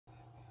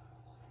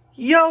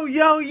Yo,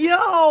 yo,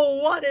 yo!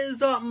 What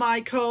is up, my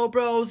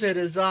Cobros? It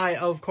is I,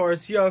 of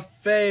course, your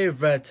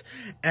favorite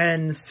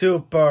and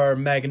super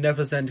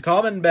magnificent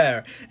Common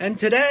Bear. And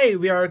today,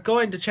 we are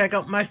going to check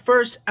out my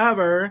first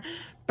ever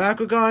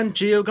Bakugan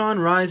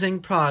Geogan Rising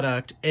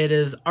product. It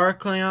is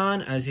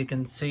Arcleon, as you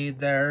can see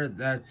there.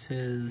 That's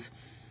his...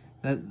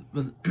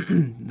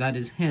 that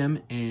is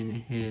him in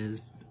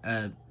his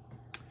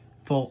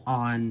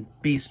full-on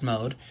beast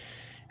mode.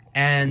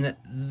 And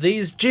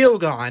these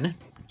Geogan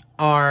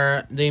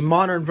are the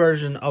modern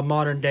version of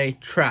modern-day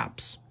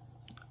traps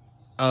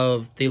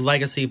of the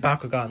legacy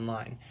Bakugan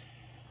line.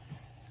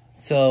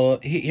 So,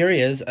 here he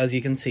is, as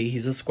you can see,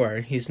 he's a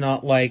square. He's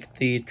not like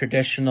the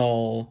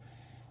traditional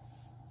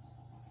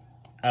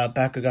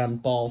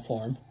Bakugan ball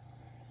form.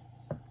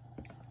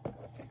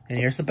 And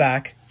here's the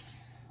back.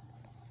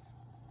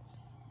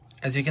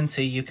 As you can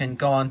see, you can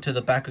go onto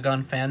the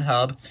Bakugan fan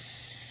hub,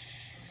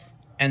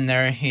 and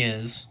there he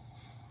is,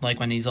 like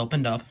when he's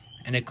opened up.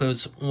 And it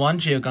includes one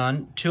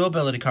Geogan, 2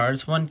 ability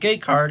cards, 1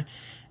 gate card,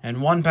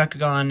 and 1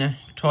 Bakugan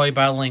toy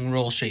battling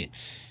rule sheet.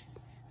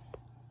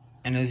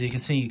 And as you can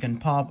see, you can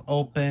pop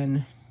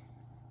open,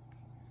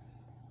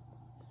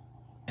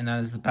 and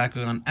that is the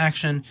Bakugan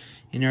action.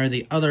 And here are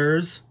the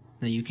others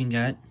that you can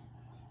get.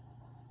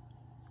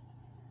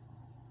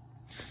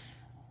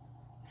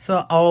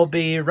 So I'll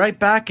be right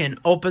back and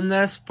open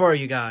this for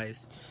you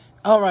guys.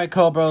 Alright,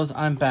 Cobros,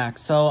 I'm back.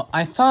 So,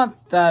 I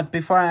thought that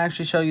before I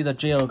actually show you the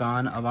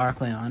Geogan of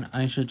Arcleon,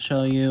 I should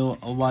show you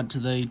what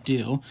they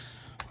do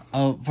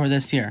for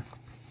this year.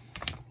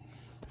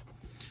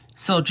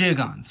 So,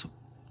 Geogans.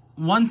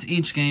 Once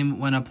each game,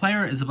 when a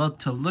player is about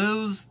to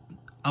lose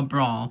a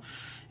brawl,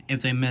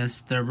 if they miss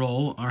their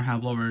roll or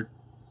have lower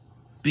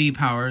B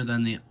power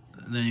than the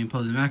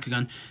opposing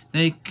Bakugan,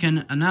 they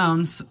can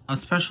announce a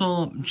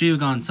special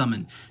Geogan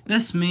summon.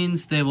 This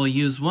means they will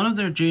use one of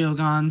their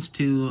Geogans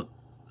to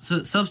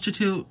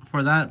substitute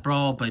for that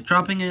brawl by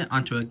dropping it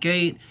onto a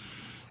gate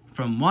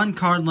from 1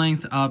 card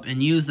length up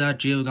and use that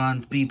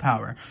Geogan's B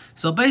power.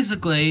 So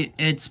basically,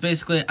 it's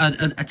basically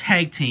a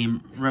tag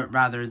team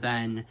rather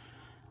than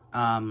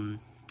rather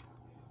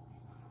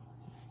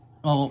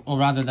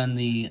than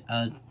the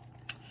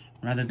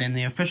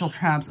official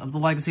traps of the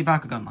legacy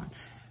Bakugan line.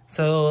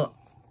 So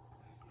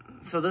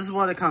this is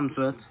what it comes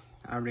with.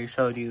 I already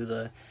showed you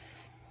the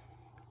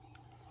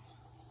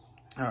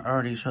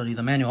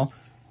manual.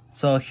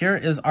 So here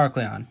is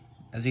Arcleon.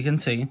 As you can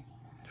see,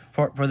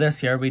 for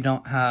this year, we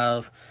don't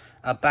have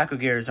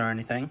Bakugears or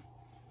anything.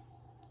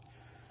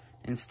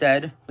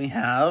 Instead, we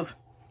have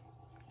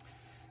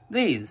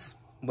these,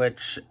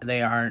 which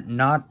they are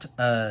not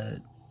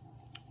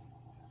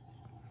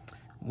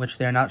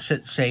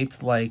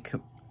shaped like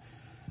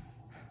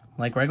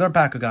regular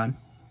Bakugan.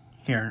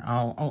 Here,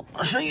 I'll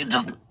show you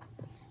just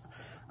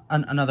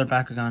another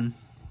Bakugan.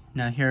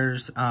 Now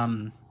here's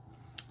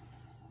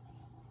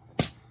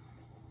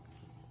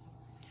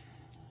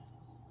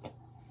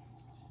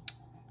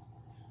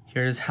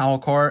here's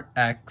Howlcore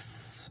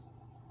X.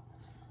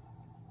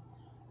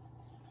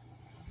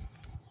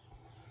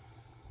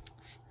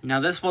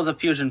 Now this was a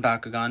fusion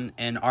Bakugan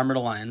in Armored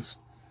Alliance.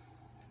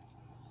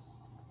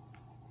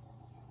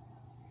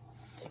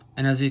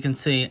 And as you can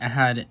see, it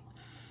had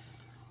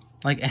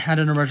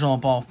an original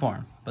ball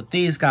form. But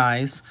these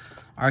guys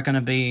are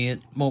gonna be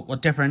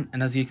different,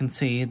 and as you can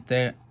see,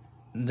 they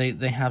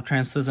have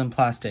translucent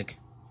plastic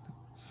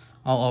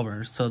all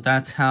over, so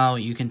that's how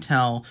you can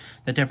tell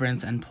the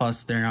difference. And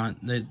plus, they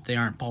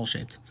aren't ball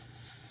shaped.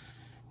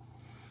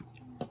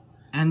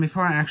 And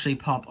before I actually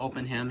pop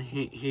open him,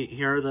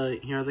 here are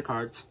the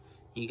cards.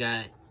 You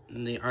got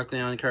the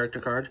Arcleon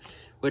character card,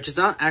 which is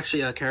not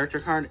actually a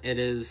character card. It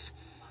is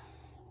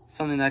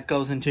something that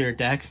goes into your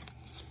deck.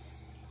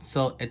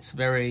 So it's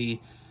very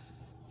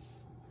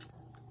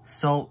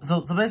so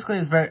basically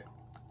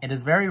it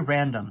is very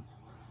random.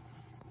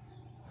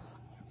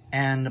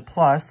 And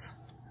plus,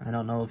 I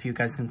don't know if you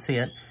guys can see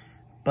it,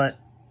 but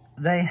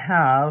they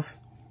have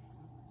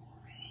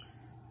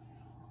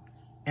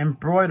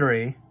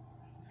embroidery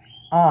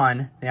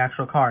on the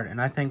actual card,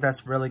 and I think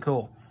that's really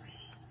cool.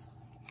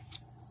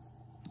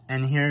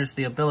 And here's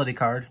the ability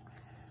card.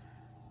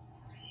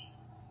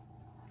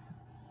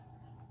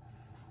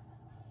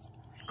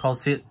 Called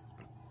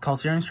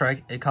Searing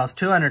Strike. It costs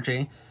 2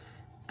 energy,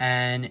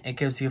 and it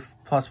gives you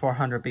plus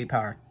 400 B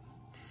power.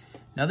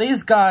 Now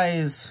these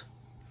Geogan,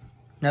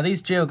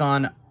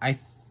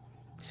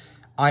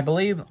 I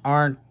believe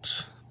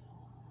aren't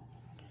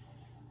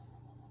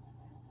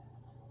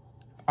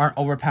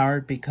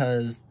overpowered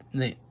because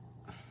they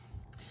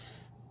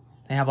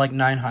have like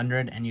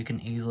 900, and you can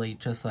easily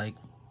just like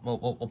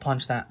we'll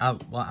punch that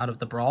out of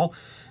the brawl.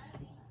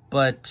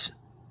 But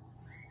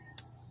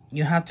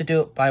you have to do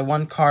it by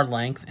 1 card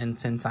length, and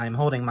since I'm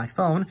holding my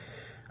phone,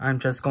 I'm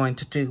just going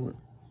to do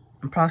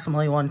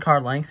approximately 1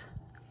 card length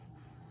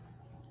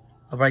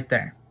right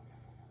there.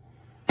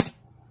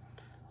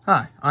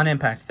 On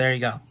impact, there you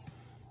go.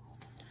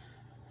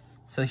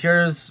 So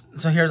here's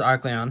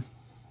Arcleon.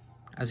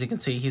 As you can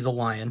see, he's a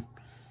lion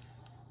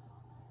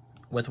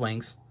with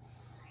wings.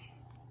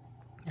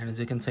 And as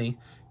you can see,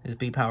 his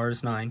B power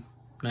is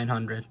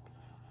 900.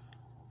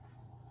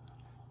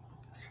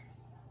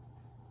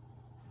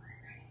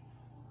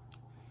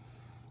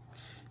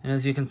 And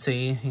as you can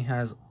see, he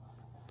has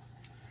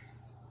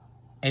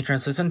a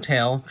translucent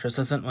tail,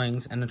 translucent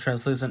wings, and a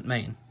translucent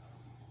mane.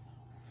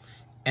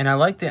 And I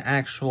like the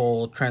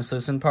actual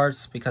translucent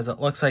parts because it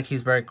looks like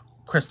he's very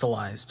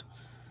crystallized.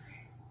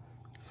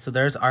 So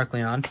there's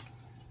Arcleon.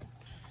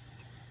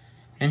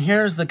 And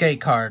here's the gate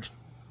card.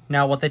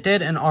 Now what they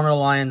did in Armored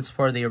Alliance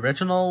for the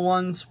original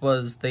ones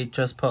was they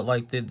just put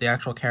like the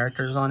actual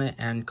characters on it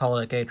and call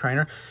it a gate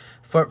trainer.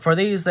 For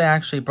these, they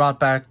actually brought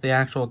back the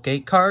actual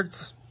gate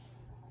cards.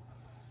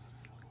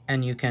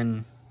 And you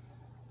can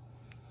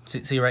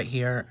see right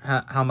here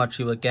how much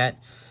you would get.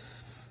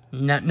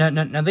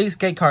 Now these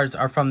gate cards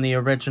are from the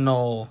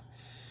original.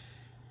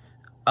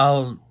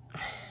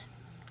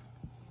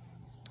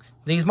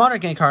 These modern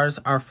gate cards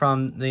are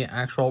from the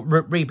actual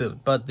reboot,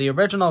 but the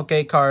original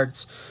gate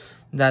cards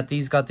that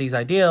these got these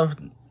ideas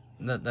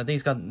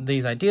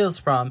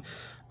from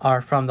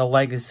are from the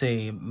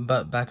Legacy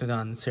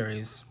Bakugan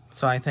series.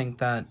 So I think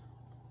that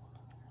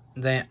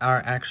they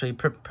are actually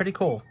pretty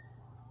cool.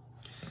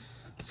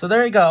 So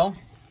there you go.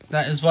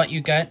 That is what you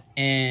get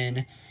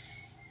in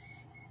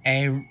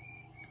a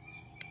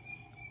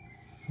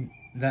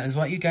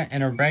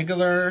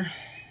regular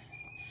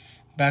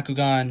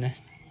Bakugan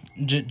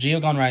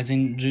Geogan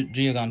Rising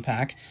Geogan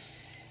pack.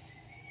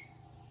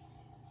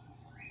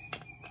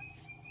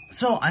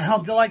 So I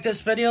hope you like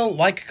this video.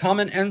 Like,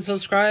 comment, and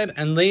subscribe,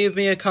 and leave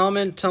me a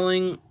comment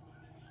telling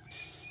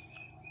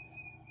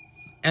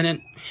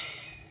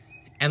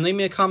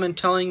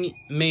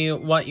me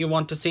what you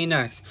want to see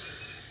next.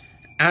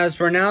 As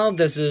for now,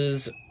 this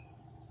is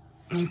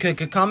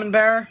Common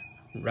Bear,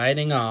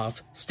 writing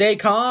off. Stay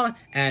calm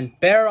and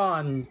bear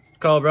on,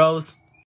 Cobras.